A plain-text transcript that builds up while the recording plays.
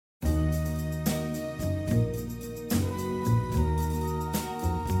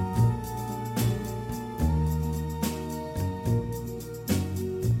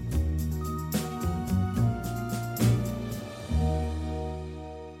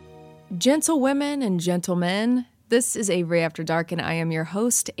Gentlewomen and gentlemen, this is Avery After Dark, and I am your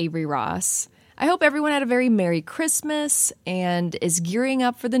host, Avery Ross. I hope everyone had a very Merry Christmas and is gearing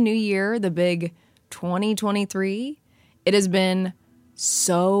up for the new year, the big 2023. It has been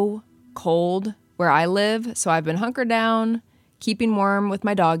so cold where I live, so I've been hunkered down, keeping warm with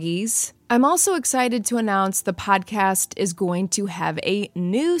my doggies. I'm also excited to announce the podcast is going to have a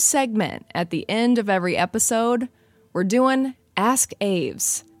new segment at the end of every episode. We're doing Ask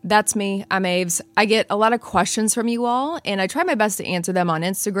Aves. That's me. I'm Aves. I get a lot of questions from you all, and I try my best to answer them on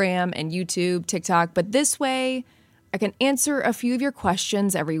Instagram and YouTube, TikTok, but this way I can answer a few of your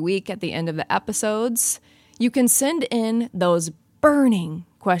questions every week at the end of the episodes. You can send in those burning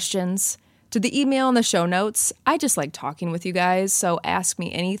questions to the email in the show notes. I just like talking with you guys, so ask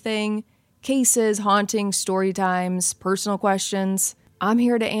me anything. Cases, hauntings, story times, personal questions. I'm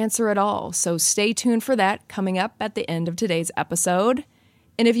here to answer it all, so stay tuned for that coming up at the end of today's episode.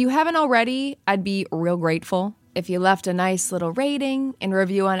 And if you haven't already, I'd be real grateful if you left a nice little rating and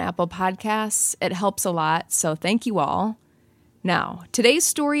review on Apple Podcasts. It helps a lot, so thank you all. Now, today's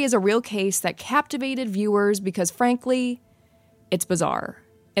story is a real case that captivated viewers because, frankly, it's bizarre.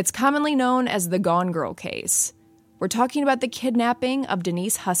 It's commonly known as the Gone Girl case. We're talking about the kidnapping of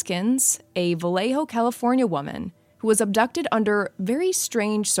Denise Huskins, a Vallejo, California woman who was abducted under very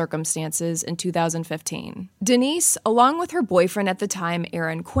strange circumstances in 2015. Denise, along with her boyfriend at the time,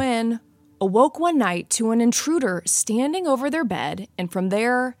 Aaron Quinn, awoke one night to an intruder standing over their bed, and from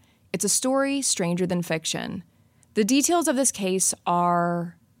there, it's a story stranger than fiction. The details of this case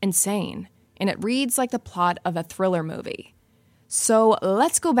are insane, and it reads like the plot of a thriller movie. So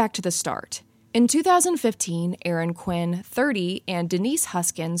let's go back to the start. In 2015, Aaron Quinn, 30, and Denise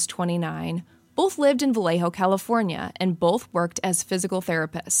Huskins, 29, both lived in Vallejo, California, and both worked as physical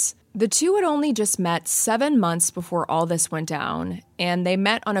therapists. The two had only just met 7 months before all this went down, and they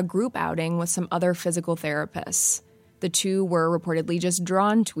met on a group outing with some other physical therapists. The two were reportedly just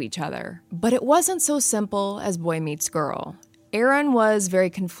drawn to each other. But it wasn't so simple as boy meets girl. Aaron was very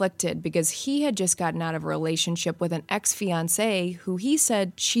conflicted because he had just gotten out of a relationship with an ex-fiancée who he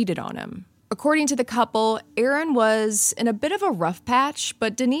said cheated on him. According to the couple, Aaron was in a bit of a rough patch,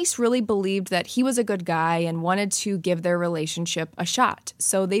 but Denise really believed that he was a good guy and wanted to give their relationship a shot,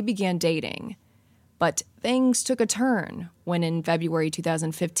 so they began dating. But things took a turn when in February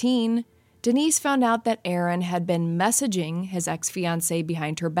 2015, Denise found out that Aaron had been messaging his ex-fiancée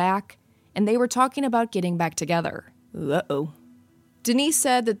behind her back, and they were talking about getting back together. Uh-oh. Denise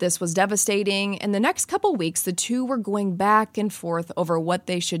said that this was devastating, and the next couple weeks, the two were going back and forth over what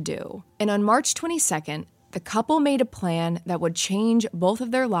they should do. And on March 22nd, the couple made a plan that would change both of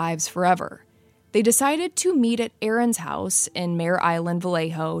their lives forever. They decided to meet at Aaron's house in Mare Island,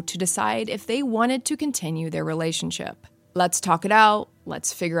 Vallejo, to decide if they wanted to continue their relationship. Let's talk it out.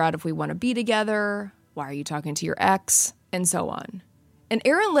 Let's figure out if we want to be together. Why are you talking to your ex? And so on. And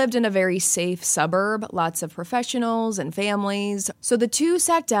Aaron lived in a very safe suburb, lots of professionals and families. So the two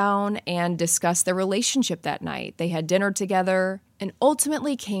sat down and discussed their relationship that night. They had dinner together and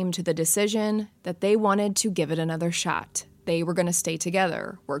ultimately came to the decision that they wanted to give it another shot. They were going to stay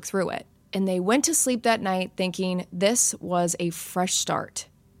together, work through it. And they went to sleep that night thinking this was a fresh start.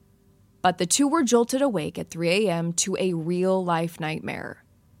 But the two were jolted awake at 3 a.m. to a real-life nightmare.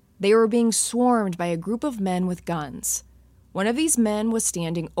 They were being swarmed by a group of men with guns. One of these men was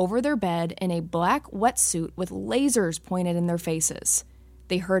standing over their bed in a black wetsuit with lasers pointed in their faces.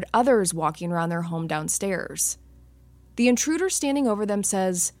 They heard others walking around their home downstairs. The intruder standing over them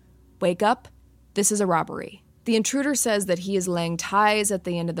says, "Wake up, this is a robbery." The intruder says that he is laying ties at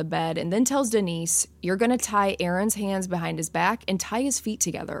the end of the bed and then tells Denise, "You're going to tie Aaron's hands behind his back and tie his feet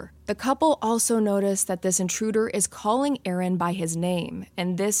together." The couple also notice that this intruder is calling Aaron by his name,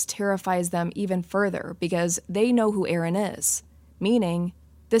 and this terrifies them even further because they know who Aaron is, meaning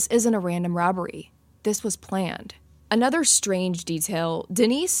this isn't a random robbery. This was planned. Another strange detail,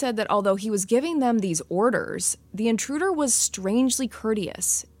 Denise said that although he was giving them these orders, the intruder was strangely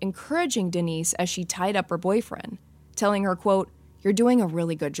courteous, encouraging Denise as she tied up her boyfriend, telling her, quote, "You're doing a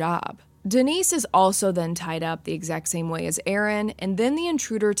really good job." Denise is also then tied up the exact same way as Aaron, and then the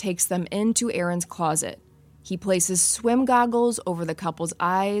intruder takes them into Aaron's closet. He places swim goggles over the couple's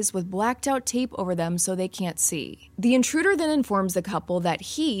eyes with blacked out tape over them so they can't see. The intruder then informs the couple that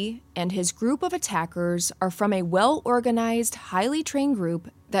he and his group of attackers are from a well-organized, highly trained group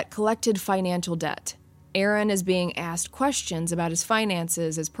that collected financial debt. Aaron is being asked questions about his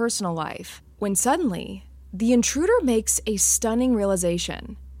finances, his personal life, when suddenly, the intruder makes a stunning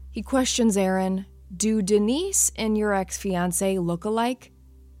realization. He questions Aaron, "Do Denise and your ex-fiancé look alike?"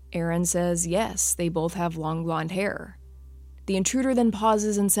 Aaron says yes, they both have long blonde hair. The intruder then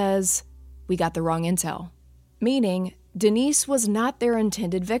pauses and says, we got the wrong intel. Meaning, Denise was not their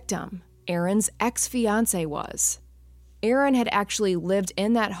intended victim. Aaron's ex-fiancé was. Aaron had actually lived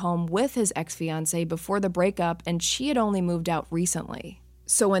in that home with his ex-fiancé before the breakup, and she had only moved out recently.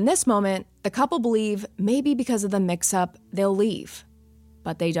 So in this moment, the couple believe maybe because of the mix-up, they'll leave.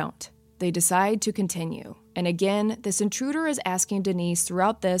 But they don't. They decide to continue. And again, this intruder is asking Denise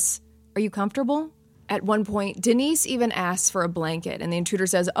throughout this, "Are you comfortable?" At one point, Denise even asks for a blanket, and the intruder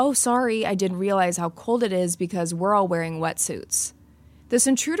says, "Oh, sorry, I didn't realize how cold it is because we're all wearing wetsuits." This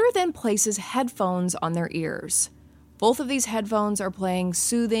intruder then places headphones on their ears. Both of these headphones are playing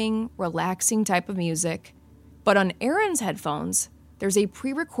soothing, relaxing type of music. But on Aaron's headphones, there's a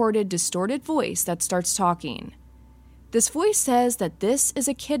pre-recorded, distorted voice that starts talking. This voice says that this is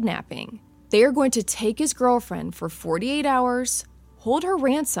a kidnapping. They are going to take his girlfriend for 48 hours, hold her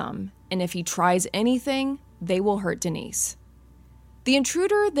ransom, and if he tries anything, they will hurt Denise. The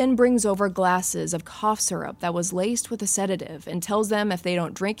intruder then brings over glasses of cough syrup that was laced with a sedative and tells them if they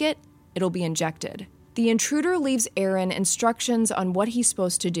don't drink it, it'll be injected. The intruder leaves Aaron instructions on what he's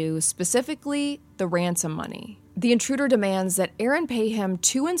supposed to do, specifically the ransom money. The intruder demands that Aaron pay him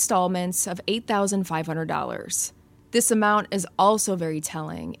 2 installments of $8,500. This amount is also very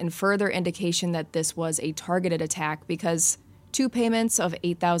telling and further indication that this was a targeted attack because 2 payments of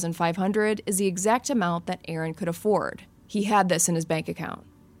 $8,500 is the exact amount that Aaron could afford. He had this in his bank account.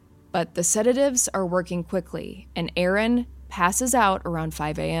 But the sedatives are working quickly, and Aaron passes out around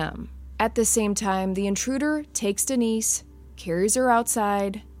 5 a.m. At the same time, the intruder takes Denise, carries her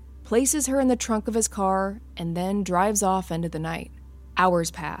outside, places her in the trunk of his car, and then drives off into the night.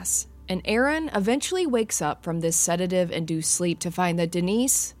 Hours pass, and Aaron eventually wakes up from this sedative-induced sleep to find that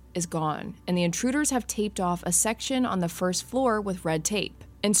Denise is gone, and the intruders have taped off a section on the first floor with red tape,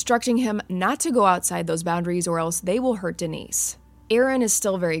 instructing him not to go outside those boundaries or else they will hurt Denise. Aaron is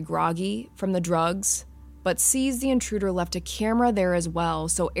still very groggy from the drugs, but sees the intruder left a camera there as well,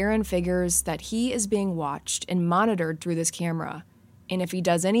 so Aaron figures that he is being watched and monitored through this camera, and if he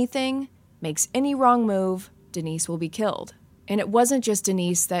does anything, makes any wrong move, Denise will be killed. And it wasn't just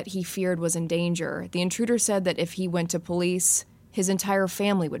Denise that he feared was in danger. The intruder said that if he went to police, his entire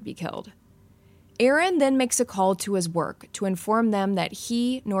family would be killed. Aaron then makes a call to his work to inform them that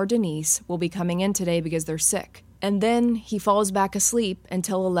he nor Denise will be coming in today because they're sick, and then he falls back asleep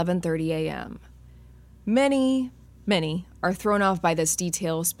until 11:30 a.m. Many are thrown off by this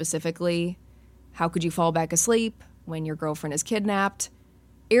detail specifically. How could you fall back asleep when your girlfriend is kidnapped?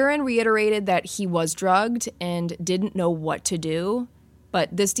 Aaron reiterated that he was drugged and didn't know what to do, but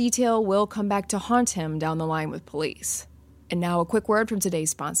this detail will come back to haunt him down the line with police. And now a quick word from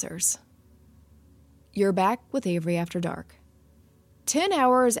today's sponsors. You're back with Avery After Dark. 10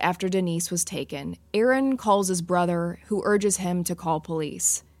 hours after Denise was taken, Aaron calls his brother, who urges him to call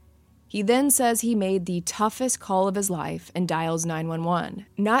police. He then says he made the toughest call of his life and dials 911,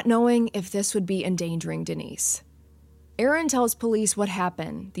 not knowing if this would be endangering Denise. Aaron tells police what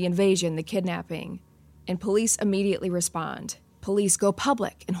happened, the invasion, the kidnapping, and police immediately respond. Police go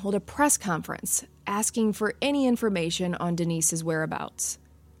public and hold a press conference, asking for any information on Denise's whereabouts.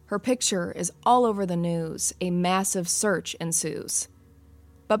 Her picture is all over the news. A massive search ensues.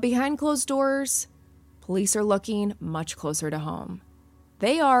 But behind closed doors, police are looking much closer to home.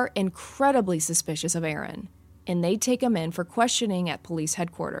 They are incredibly suspicious of Aaron, and they take him in for questioning at police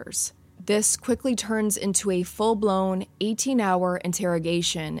headquarters. This quickly turns into a full-blown 18-hour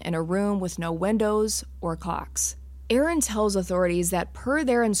interrogation in a room with no windows or clocks. Aaron tells authorities that per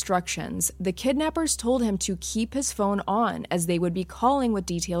their instructions, the kidnappers told him to keep his phone on as they would be calling with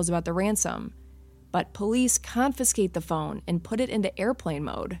details about the ransom. But police confiscate the phone and put it into airplane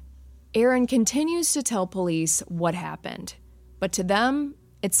mode. Aaron continues to tell police what happened, but to them,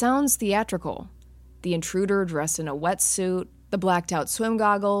 it sounds theatrical. The intruder dressed in a wetsuit, the blacked-out swim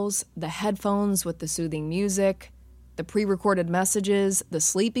goggles, the headphones with the soothing music, the pre-recorded messages, the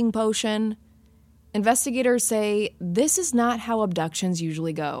sleeping potion. Investigators say this is not how abductions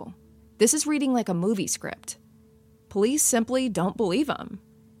usually go. This is reading like a movie script. Police simply don't believe him.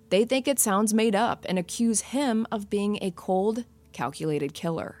 They think it sounds made up and accuse him of being a cold, calculated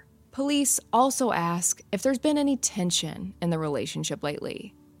killer. Police also ask if there's been any tension in the relationship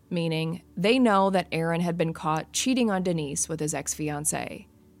lately, meaning they know that Aaron had been caught cheating on Denise with his ex-fiancée.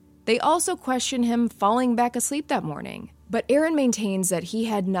 They also question him falling back asleep that morning, but Aaron maintains that he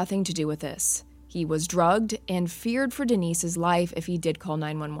had nothing to do with this. He was drugged and feared for Denise's life if he did call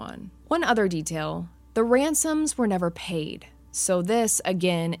 911. One other detail, the ransoms were never paid, so this,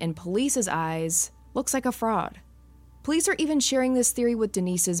 again, in police's eyes, looks like a fraud. Police are even sharing this theory with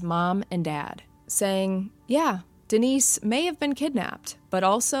Denise's mom and dad, saying, yeah, Denise may have been kidnapped, but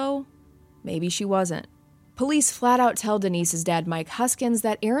also, maybe she wasn't. Police flat out tell Denise's dad, Mike Huskins,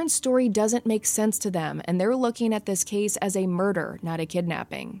 that Aaron's story doesn't make sense to them, and they're looking at this case as a murder, not a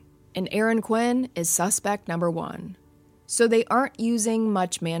kidnapping. And Aaron Quinn is suspect number 1. So they aren't using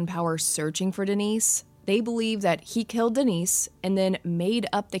much manpower searching for Denise. They believe that he killed Denise and then made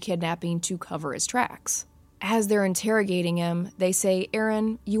up the kidnapping to cover his tracks. As they're interrogating him, they say,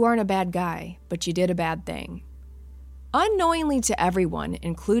 Aaron, you aren't a bad guy, but you did a bad thing. Unknowingly to everyone,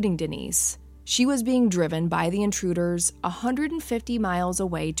 including Denise, she was being driven by the intruders 150 miles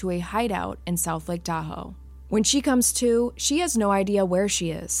away to a hideout in South Lake Tahoe. When she comes to, she has no idea where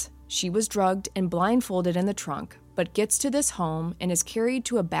she is. She was drugged and blindfolded in the trunk, but gets to this home and is carried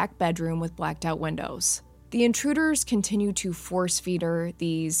to a back bedroom with blacked out windows. The intruders continue to force feed her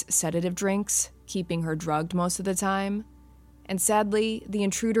these sedative drinks, keeping her drugged most of the time. And sadly, the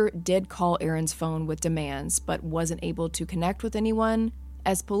intruder did call Aaron's phone with demands, but wasn't able to connect with anyone,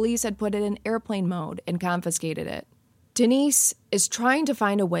 as police had put it in airplane mode and confiscated it. Denise is trying to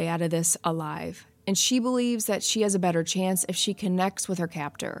find a way out of this alive, and she believes that she has a better chance if she connects with her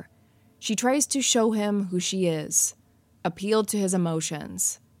captor. She tries to show him who she is, appeal to his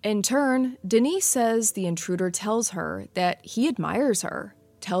emotions. In turn, Denise says the intruder tells her that he admires her,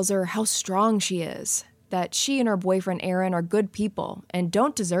 tells her how strong she is, that she and her boyfriend Aaron are good people and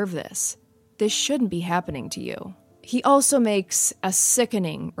don't deserve this. This shouldn't be happening to you. He also makes a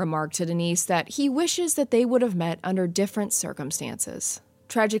sickening remark to Denise that he wishes that they would have met under different circumstances.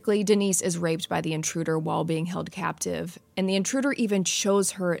 Tragically, Denise is raped by the intruder while being held captive, and the intruder even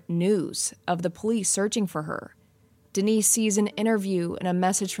shows her news of the police searching for her. Denise sees an interview and a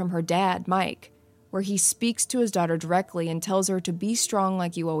message from her dad, Mike, where he speaks to his daughter directly and tells her to be strong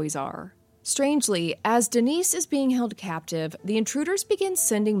like you always are. Strangely, as Denise is being held captive, the intruders begin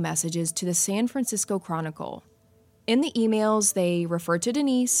sending messages to the San Francisco Chronicle. In the emails, they refer to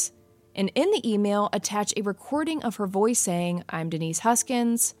Denise, and in the email attach a recording of her voice saying, I'm Denise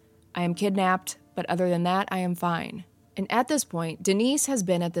Huskins, I am kidnapped, but other than that, I am fine. And at this point, Denise has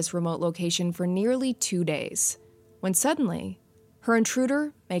been at this remote location for nearly 2 days, when suddenly, her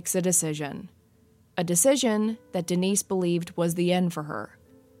intruder makes a decision. A decision that Denise believed was the end for her.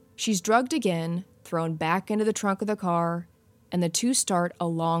 She's drugged again, thrown back into the trunk of the car, and the two start a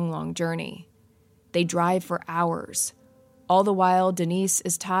long, long journey. They drive for hours. All the while, Denise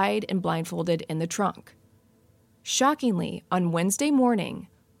is tied and blindfolded in the trunk. Shockingly, on Wednesday morning,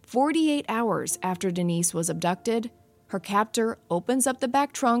 48 hours after Denise was abducted, her captor opens up the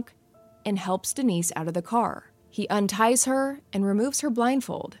back trunk and helps Denise out of the car. He unties her and removes her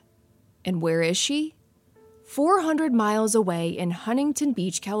blindfold. And where is she? 400 miles away in Huntington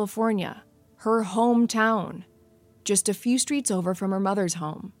Beach, California, her hometown, just a few streets over from her mother's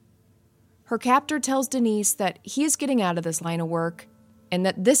home. Her captor tells Denise that he is getting out of this line of work and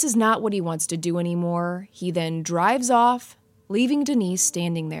that this is not what he wants to do anymore. He then drives off, leaving Denise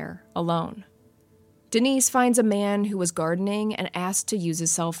standing there alone. Denise finds a man who was gardening and asks to use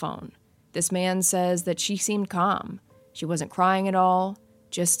his cell phone. This man says that she seemed calm. She wasn't crying at all,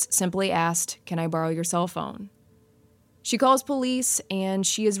 just simply asked, "Can I borrow your cell phone?" She calls police and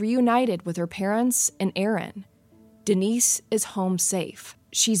she is reunited with her parents and Aaron. Denise is home safe.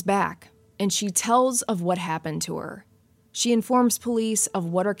 She's back. And she tells of what happened to her. She informs police of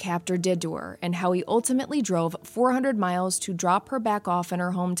what her captor did to her and how he ultimately drove 400 miles to drop her back off in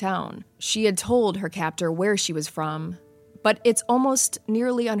her hometown. She had told her captor where she was from, but it's almost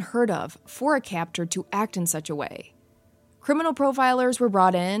nearly unheard of for a captor to act in such a way. Criminal profilers were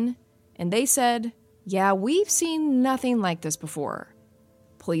brought in, and they said, yeah, we've seen nothing like this before.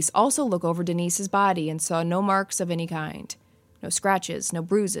 Police also look over Denise's body and saw no marks of any kind. No scratches, no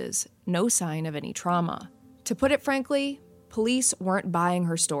bruises, no sign of any trauma. To put it frankly, police weren't buying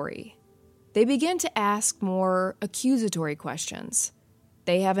her story. They begin to ask more accusatory questions.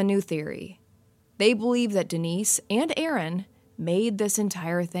 They have a new theory. They believe that Denise and Aaron made this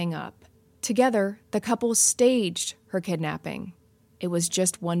entire thing up. Together, the couple staged her kidnapping. It was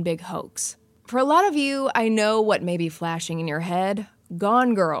just one big hoax. For a lot of you, I know what may be flashing in your head.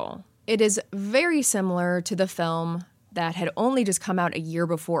 Gone Girl. It is very similar to the film that had only just come out a year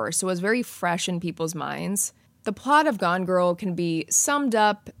before, so it was very fresh in people's minds. The plot of Gone Girl can be summed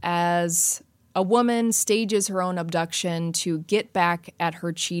up as a woman stages her own abduction to get back at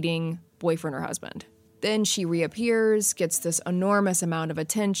her cheating boyfriend or husband. Then she reappears, gets this enormous amount of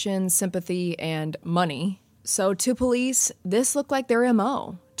attention, sympathy, and money. So to police, this looked like their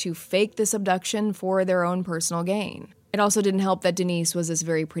MO, to fake this abduction for their own personal gain. It also didn't help that Denise was this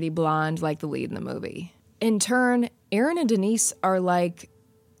very pretty blonde like the lead in the movie. In turn, Aaron and Denise are like,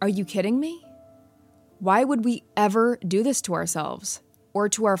 are you kidding me? Why would we ever do this to ourselves? or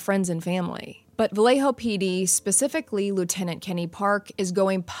to our friends and family. But Vallejo PD, specifically Lieutenant Kenny Park, is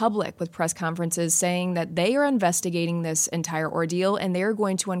going public with press conferences saying that they are investigating this entire ordeal and they are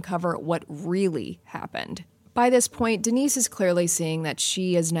going to uncover what really happened. By this point, Denise is clearly seeing that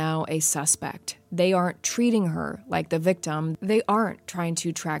she is now a suspect. They aren't treating her like the victim. They aren't trying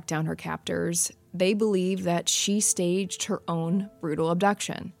to track down her captors. They believe that she staged her own brutal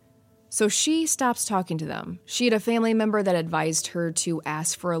abduction. So she stops talking to them. She had a family member that advised her to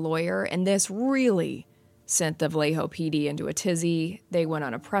ask for a lawyer, and this really sent the Vallejo PD into a tizzy. They went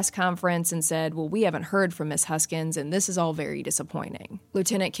on a press conference and said, well, we haven't heard from Miss Huskins, and this is all very disappointing.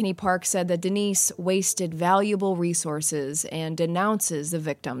 Lieutenant Kenny Park said that Denise wasted valuable resources and denounces the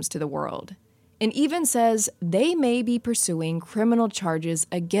victims to the world, and even says they may be pursuing criminal charges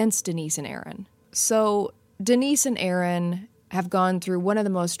against Denise and Aaron. So Denise and Aaron have gone through one of the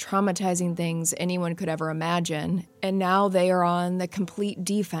most traumatizing things anyone could ever imagine, and now they are on the complete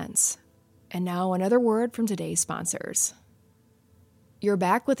defense. And now another word from today's sponsors. You're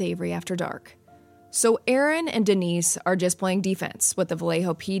back with Avery After Dark. So Aaron and Denise are just playing defense with the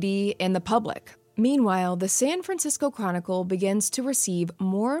Vallejo PD and the public. Meanwhile, the San Francisco Chronicle begins to receive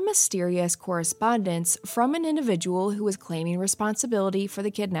more mysterious correspondence from an individual who is claiming responsibility for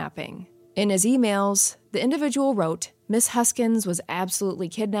the kidnapping. In his emails, the individual wrote, "Miss Huskins was absolutely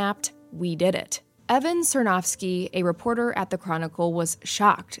kidnapped. We did it." Evan Cernovsky, a reporter at the Chronicle, was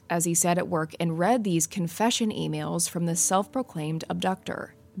shocked as he sat at work and read these confession emails from the self-proclaimed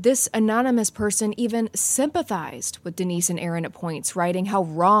abductor. This anonymous person even sympathized with Denise and Aaron at points, writing how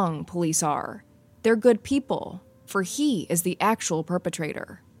wrong police are. They're good people, for he is the actual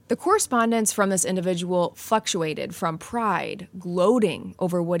perpetrator. The correspondence from this individual fluctuated from pride, gloating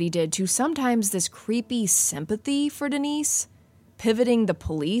over what he did, to sometimes this creepy sympathy for Denise, pivoting the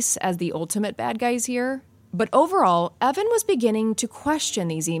police as the ultimate bad guys here. But overall, Evan was beginning to question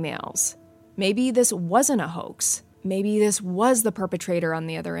these emails. Maybe this wasn't a hoax. Maybe this was the perpetrator on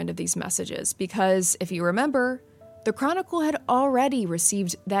the other end of these messages, because if you remember, the Chronicle had already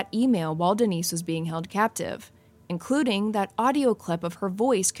received that email while Denise was being held captive, including that audio clip of her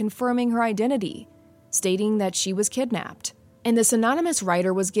voice confirming her identity, stating that she was kidnapped. And this anonymous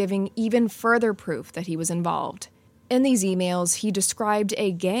writer was giving even further proof that he was involved. In these emails, he described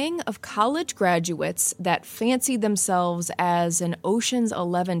a gang of college graduates that fancied themselves as an Ocean's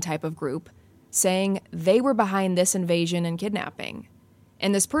 11 type of group, saying they were behind this invasion and kidnapping.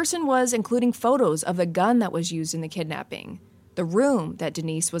 And this person was including photos of the gun that was used in the kidnapping, the room that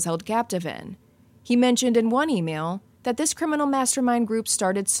Denise was held captive in. He mentioned in one email that this criminal mastermind group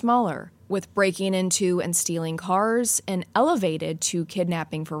started smaller, with breaking into and stealing cars, and elevated to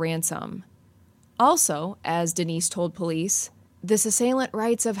kidnapping for ransom. Also, as Denise told police, this assailant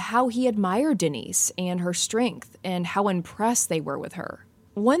writes of how he admired Denise and her strength and how impressed they were with her.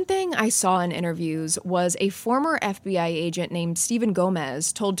 One thing I saw in interviews was a former FBI agent named Stephen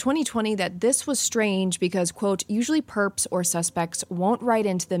Gomez told 2020 that this was strange because, quote, usually perps or suspects won't write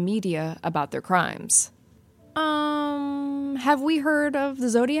into the media about their crimes. Have we heard of the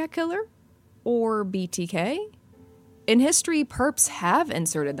Zodiac Killer? Or BTK? In history, perps have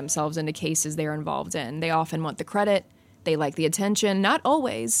inserted themselves into cases they're involved in. They often want the credit. They like the attention. Not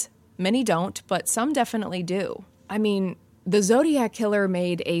always. Many don't, but some definitely do. I mean, the Zodiac Killer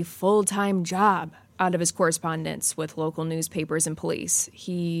made a full-time job out of his correspondence with local newspapers and police.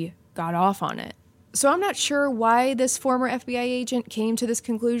 He got off on it. So I'm not sure why this former FBI agent came to this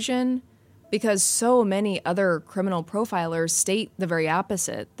conclusion, because so many other criminal profilers state the very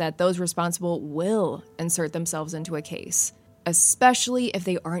opposite, that those responsible will insert themselves into a case, especially if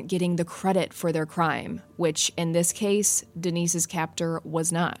they aren't getting the credit for their crime, which in this case, Denise's captor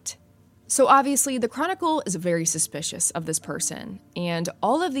was not. So obviously, the Chronicle is very suspicious of this person, and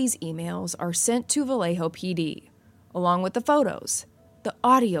all of these emails are sent to Vallejo PD, along with the photos, the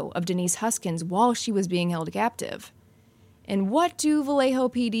audio of Denise Huskins while she was being held captive. And what do Vallejo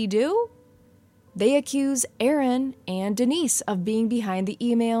PD do? They accuse Aaron and Denise of being behind the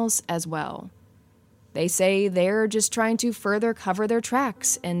emails as well. They say they're just trying to further cover their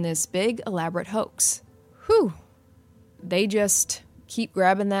tracks in this big, elaborate hoax. Whew. They just keep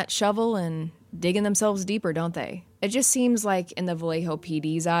grabbing that shovel and digging themselves deeper, don't they? It just seems like in the Vallejo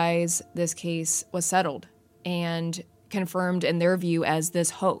PD's eyes, this case was settled and confirmed in their view as this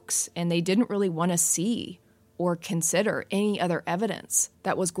hoax, and they didn't really want to see or consider any other evidence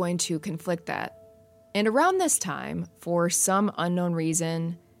that was going to conflict that. And around this time, for some unknown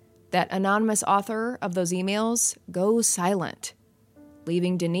reason, that anonymous author of those emails goes silent,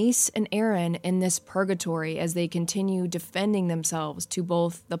 leaving Denise and Aaron in this purgatory as they continue defending themselves to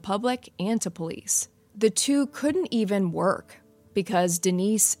both the public and to police. The two couldn't even work because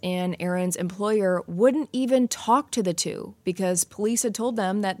Denise and Aaron's employer wouldn't even talk to the two because police had told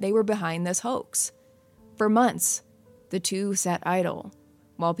them that they were behind this hoax. For months, the two sat idle,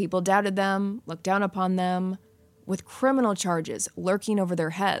 while people doubted them, looked down upon them, with criminal charges lurking over their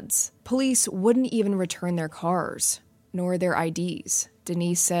heads. Police wouldn't even return their cars, nor their IDs.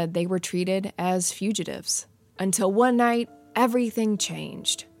 Denise said they were treated as fugitives. Until one night, everything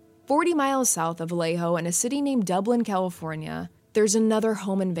changed. 40 miles south of Vallejo in a city named Dublin, California, there's another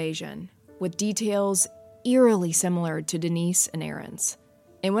home invasion with details eerily similar to Denise and Aaron's.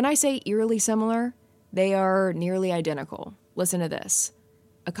 And when I say eerily similar, they are nearly identical. Listen to this.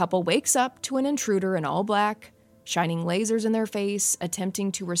 A couple wakes up to an intruder in all black, shining lasers in their face,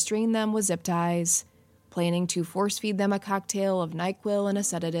 attempting to restrain them with zip ties, planning to force feed them a cocktail of NyQuil and a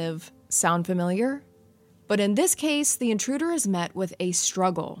sedative. Sound familiar? But in this case, the intruder is met with a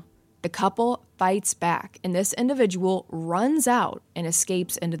struggle. The couple fights back, and this individual runs out and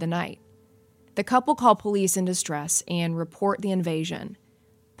escapes into the night. The couple call police in distress and report the invasion.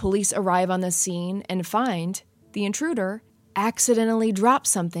 Police arrive on the scene and find the intruder accidentally dropped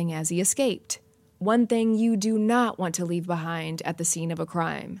something as he escaped. One thing you do not want to leave behind at the scene of a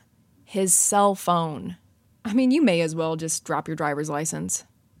crime: his cell phone. I mean, you may as well just drop your driver's license.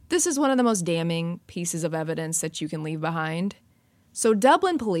 This is one of the most damning pieces of evidence that you can leave behind. So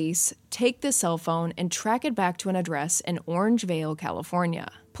Dublin police take the cell phone and track it back to an address in Orangevale,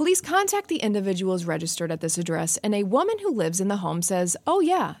 California. Police contact the individuals registered at this address, and a woman who lives in the home says, "Oh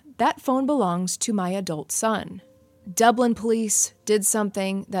yeah, that phone belongs to my adult son." Dublin police did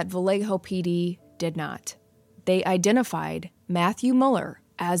something that Vallejo PD did not. They identified Matthew Muller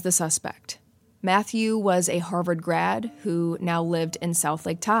as the suspect. Matthew was a Harvard grad who now lived in South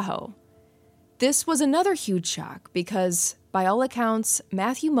Lake Tahoe. This was another huge shock because, by all accounts,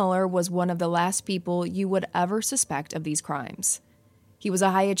 Matthew Muller was one of the last people you would ever suspect of these crimes. He was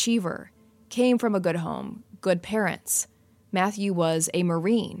a high achiever, came from a good home, good parents. Matthew was a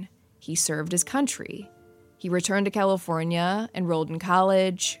Marine. He served his country. He returned to California, enrolled in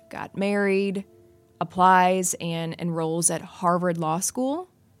college, got married, applies and enrolls at Harvard Law School.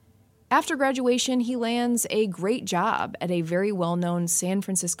 After graduation, he lands a great job at a very well-known San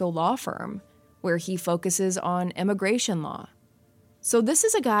Francisco law firm, where he focuses on immigration law. So this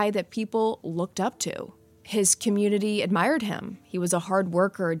is a guy that people looked up to. His community admired him. He was a hard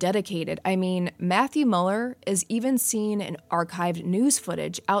worker, dedicated. I mean, Matthew Muller is even seen in archived news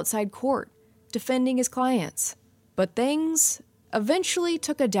footage outside court, defending his clients. But things eventually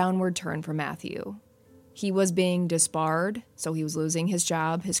took a downward turn for Matthew. He was being disbarred, so he was losing his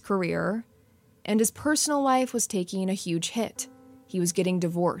job, his career, and his personal life was taking a huge hit. He was getting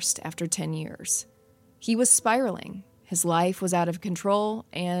divorced after 10 years. He was spiraling. His life was out of control,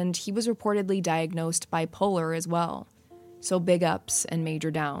 and he was reportedly diagnosed bipolar as well. So big ups and major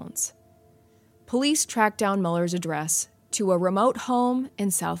downs. Police tracked down Muller's address to a remote home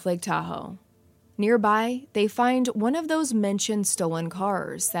in South Lake Tahoe. Nearby, they find one of those mentioned stolen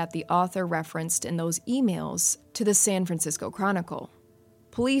cars that the author referenced in those emails to the San Francisco Chronicle.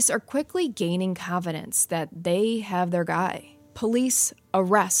 Police are quickly gaining confidence that they have their guy. Police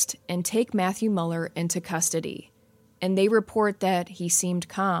arrest and take Matthew Muller into custody, and they report that he seemed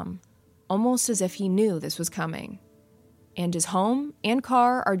calm, almost as if he knew this was coming. And his home and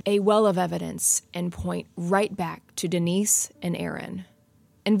car are a well of evidence and point right back to Denise and Aaron.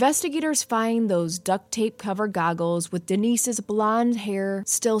 Investigators find those duct tape covered goggles with Denise's blonde hair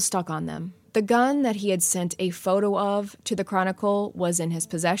still stuck on them. The gun that he had sent a photo of to the Chronicle was in his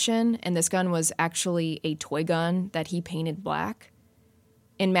possession, and this gun was actually a toy gun that he painted black.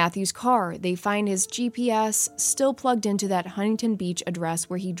 In Matthew's car, they find his GPS still plugged into that Huntington Beach address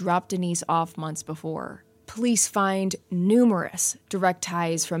where he dropped Denise off months before. Police find numerous direct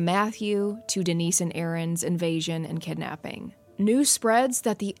ties from Matthew to Denise and Aaron's invasion and kidnapping. News spreads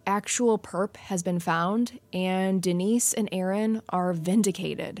that the actual perp has been found, and Denise and Aaron are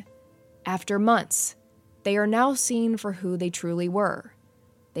vindicated. After months, they are now seen for who they truly were.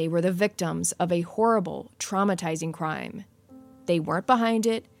 They were the victims of a horrible, traumatizing crime. They weren't behind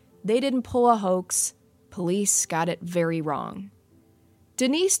it. They didn't pull a hoax. Police got it very wrong.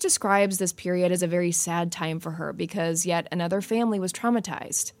 Denise describes this period as a very sad time for her because yet another family was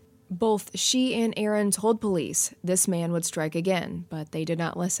traumatized. Both she and Aaron told police this man would strike again, but they did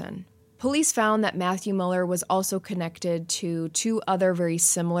not listen. Police found that Matthew Muller was also connected to two other very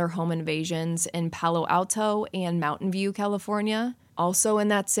similar home invasions in Palo Alto and Mountain View, California, also in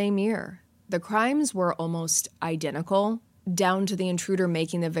that same year. The crimes were almost identical, down to the intruder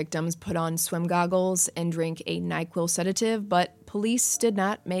making the victims put on swim goggles and drink a NyQuil sedative, but police did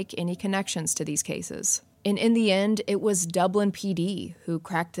not make any connections to these cases. And in the end, it was Dublin PD who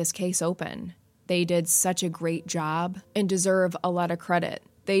cracked this case open. They did such a great job and deserve a lot of credit.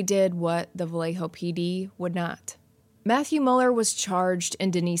 They did what the Vallejo PD would not. Matthew Muller was charged in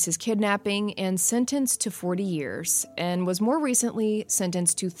Denise's kidnapping and sentenced to 40 years, and was more recently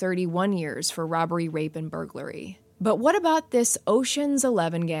sentenced to 31 years for robbery, rape, and burglary. But what about this Ocean's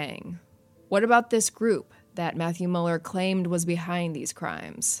 11 gang? What about this group that Matthew Muller claimed was behind these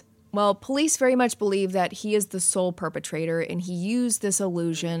crimes? Well, police very much believe that he is the sole perpetrator, and he used this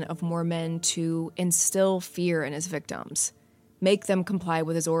illusion of more men to instill fear in his victims, make them comply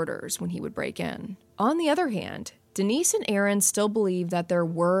with his orders when he would break in. On the other hand, Denise and Aaron still believe that there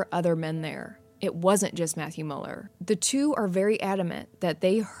were other men there. It wasn't just Matthew Muller. The two are very adamant that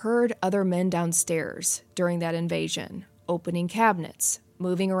they heard other men downstairs during that invasion, opening cabinets,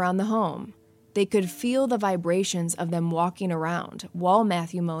 moving around the home. They could feel the vibrations of them walking around while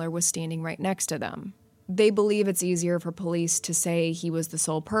Matthew Muller was standing right next to them. They believe it's easier for police to say he was the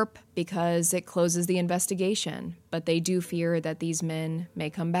sole perp because it closes the investigation, but they do fear that these men may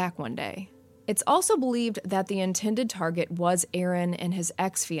come back one day. It's also believed that the intended target was Aaron and his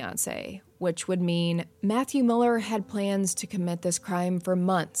ex-fiancée, which would mean Matthew Muller had plans to commit this crime for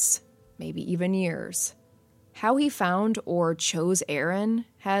months, maybe even years. How he found or chose Aaron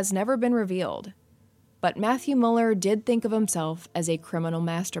has never been revealed, but Matthew Muller did think of himself as a criminal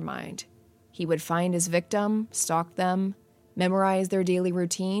mastermind. He would find his victim, stalk them, memorize their daily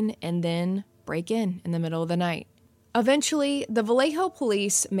routine, and then break in the middle of the night. Eventually, the Vallejo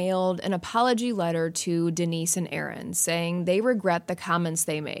police mailed an apology letter to Denise and Aaron, saying they regret the comments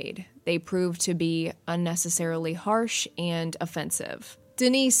they made. They proved to be unnecessarily harsh and offensive.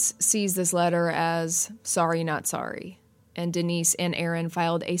 Denise sees this letter as sorry, not sorry. And Denise and Aaron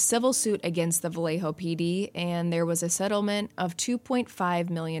filed a civil suit against the Vallejo PD, and there was a settlement of $2.5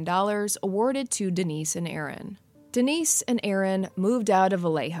 million awarded to Denise and Aaron. Denise and Aaron moved out of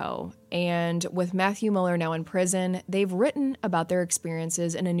Vallejo, and with Matthew Muller now in prison, they've written about their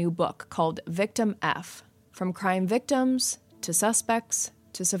experiences in a new book called Victim F, From Crime Victims to Suspects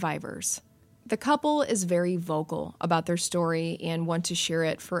to Survivors. The couple is very vocal about their story and want to share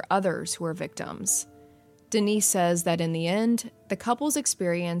it for others who are victims. Denise says that in the end, the couple's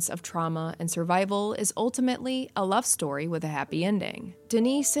experience of trauma and survival is ultimately a love story with a happy ending.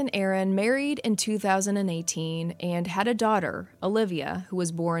 Denise and Aaron married in 2018 and had a daughter, Olivia, who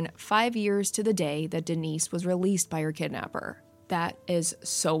was born 5 years to the day that Denise was released by her kidnapper. That is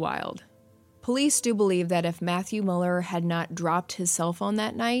so wild. Police do believe that if Matthew Muller had not dropped his cell phone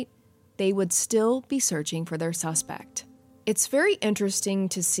that night, they would still be searching for their suspect. It's very interesting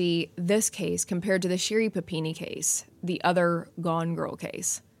to see this case compared to the Sherry Papini case, the other Gone Girl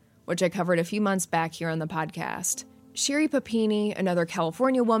case, which I covered a few months back here on the podcast. Sherry Papini, another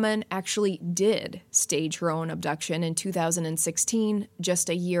California woman, actually did stage her own abduction in 2016, just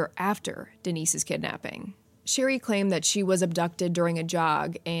a year after Denise's kidnapping. Sherry claimed that she was abducted during a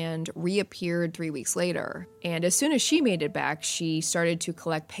jog and reappeared 3 weeks later. And as soon as she made it back, she started to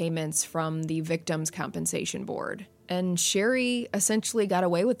collect payments from the Victims' Compensation Board. And Sherry essentially got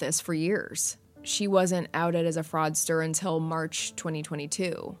away with this for years. She wasn't outed as a fraudster until March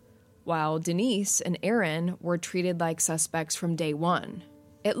 2022, while Denise and Aaron were treated like suspects from day one.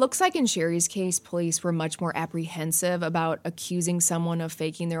 It looks like in Sherry's case, police were much more apprehensive about accusing someone of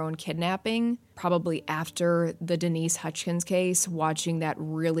faking their own kidnapping, probably after the Denise Hutchins case, watching that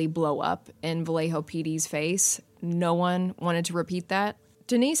really blow up in Vallejo PD's face. No one wanted to repeat that.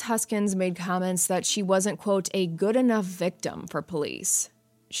 Denise Hutchins made comments that she wasn't, quote, a good enough victim for police.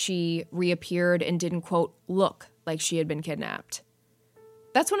 She reappeared and didn't, quote, look like she had been kidnapped.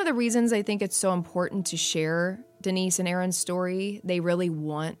 That's one of the reasons I think it's so important to share Denise and Aaron's story. They really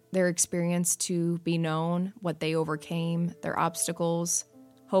want their experience to be known, what they overcame, their obstacles,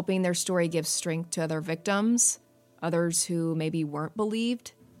 hoping their story gives strength to other victims, others who maybe weren't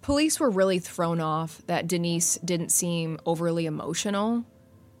believed. Police were really thrown off that Denise didn't seem overly emotional,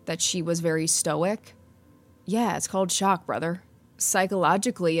 that she was very stoic. Yeah, it's called shock, brother.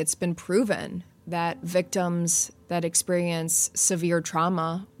 Psychologically, it's been proven that victims that experience severe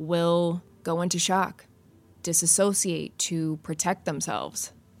trauma will go into shock, disassociate to protect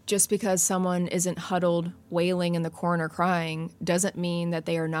themselves. Just because someone isn't huddled, wailing in the corner crying, doesn't mean that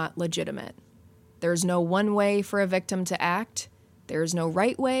they are not legitimate. There's no one way for a victim to act. There's no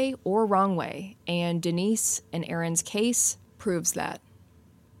right way or wrong way, and Denise and Aaron's case proves that.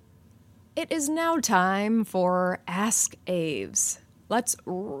 It is now time for Ask Aves. Let's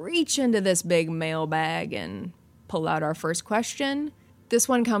reach into this big mailbag and pull out our first question. This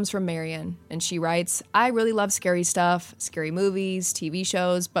one comes from Marion, and she writes, I really love scary stuff, scary movies, TV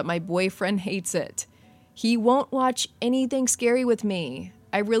shows, but my boyfriend hates it. He won't watch anything scary with me.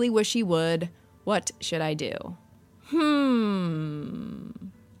 I really wish he would. What should I do?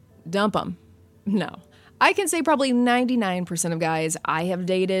 Dump him. No. I can say probably 99% of guys I have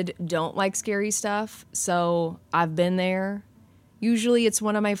dated don't like scary stuff, so I've been there. Usually it's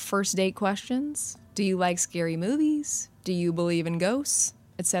one of my first date questions. Do you like scary movies? Do you believe in ghosts?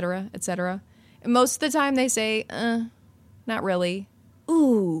 Etc., etc. And most of the time they say, not really.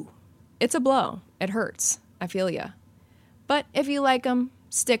 Ooh, it's a blow. It hurts. I feel ya. But if you like them,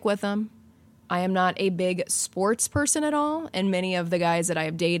 stick with them. I am not a big sports person at all, and many of the guys that I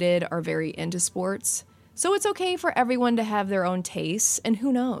have dated are very into sports. So it's okay for everyone to have their own tastes, and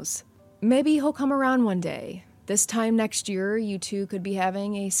who knows? Maybe he'll come around one day. This time next year, you two could be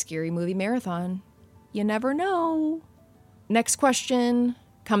having a scary movie marathon. You never know. Next question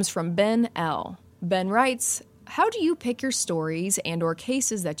comes from Ben L. Ben writes, how do you pick your stories and or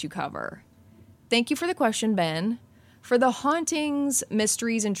cases that you cover? Thank you for the question, Ben. For the hauntings,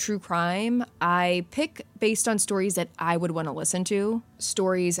 mysteries, and true crime, I pick based on stories that I would want to listen to,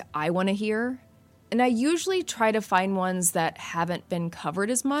 stories I want to hear, and I usually try to find ones that haven't been covered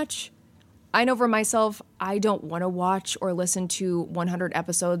as much. I know for myself, I don't want to watch or listen to 100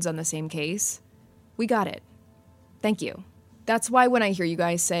 episodes on the same case. We got it. Thank you. That's why when I hear you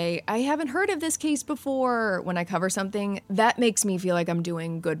guys say, I haven't heard of this case before, when I cover something, that makes me feel like I'm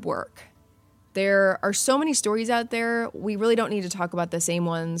doing good work. There are so many stories out there, we really don't need to talk about the same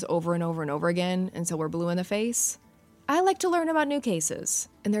ones over and over and over again until we're blue in the face. I like to learn about new cases,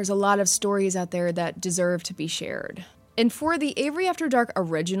 and there's a lot of stories out there that deserve to be shared. And for the Avery After Dark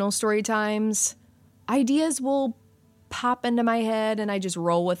original story times, ideas will pop into my head and I just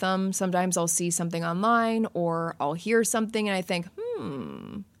roll with them. Sometimes I'll see something online or I'll hear something and I think,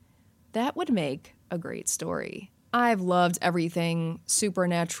 that would make a great story. I've loved everything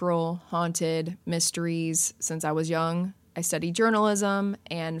supernatural, haunted, mysteries since I was young. I studied journalism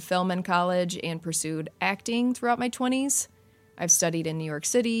and film in college and pursued acting throughout my 20s. I've studied in New York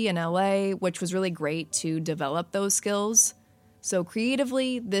City and LA, which was really great to develop those skills. So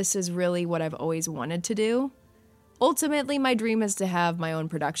creatively, this is really what I've always wanted to do. Ultimately, my dream is to have my own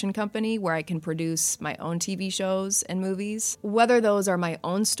production company where I can produce my own TV shows and movies. Whether those are my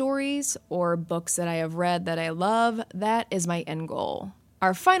own stories or books that I have read that I love, that is my end goal.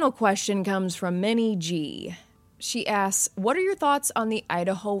 Our final question comes from Minnie G. She asks, what are your thoughts on the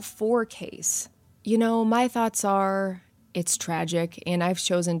Idaho 4 case? You know, my thoughts are, it's tragic, and I've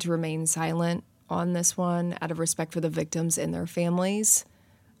chosen to remain silent on this one out of respect for the victims and their families.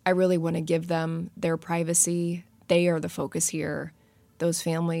 I really want to give them their privacy. They are the focus here. Those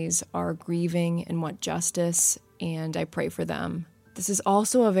families are grieving and want justice, and I pray for them. This is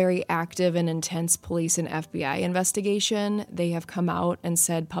also a very active and intense police and FBI investigation. They have come out and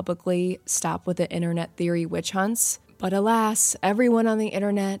said publicly, stop with the internet theory witch hunts. But alas, everyone on the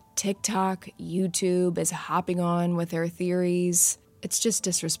internet, TikTok, YouTube is hopping on with their theories. It's just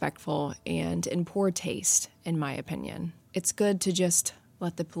disrespectful and in poor taste, in my opinion. It's good to just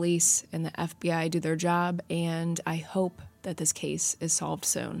let the police and the FBI do their job, and I hope that this case is solved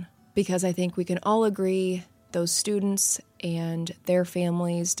soon. Because I think we can all agree those students and their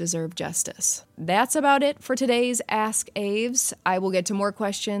families deserve justice. That's about it for today's Ask Aves. I will get to more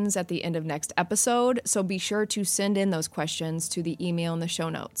questions at the end of next episode, so be sure to send in those questions to the email in the show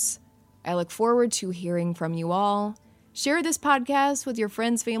notes. I look forward to hearing from you all. Share this podcast with your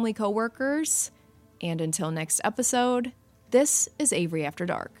friends, family, coworkers, and until next episode, this is Avery After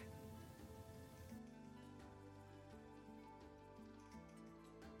Dark.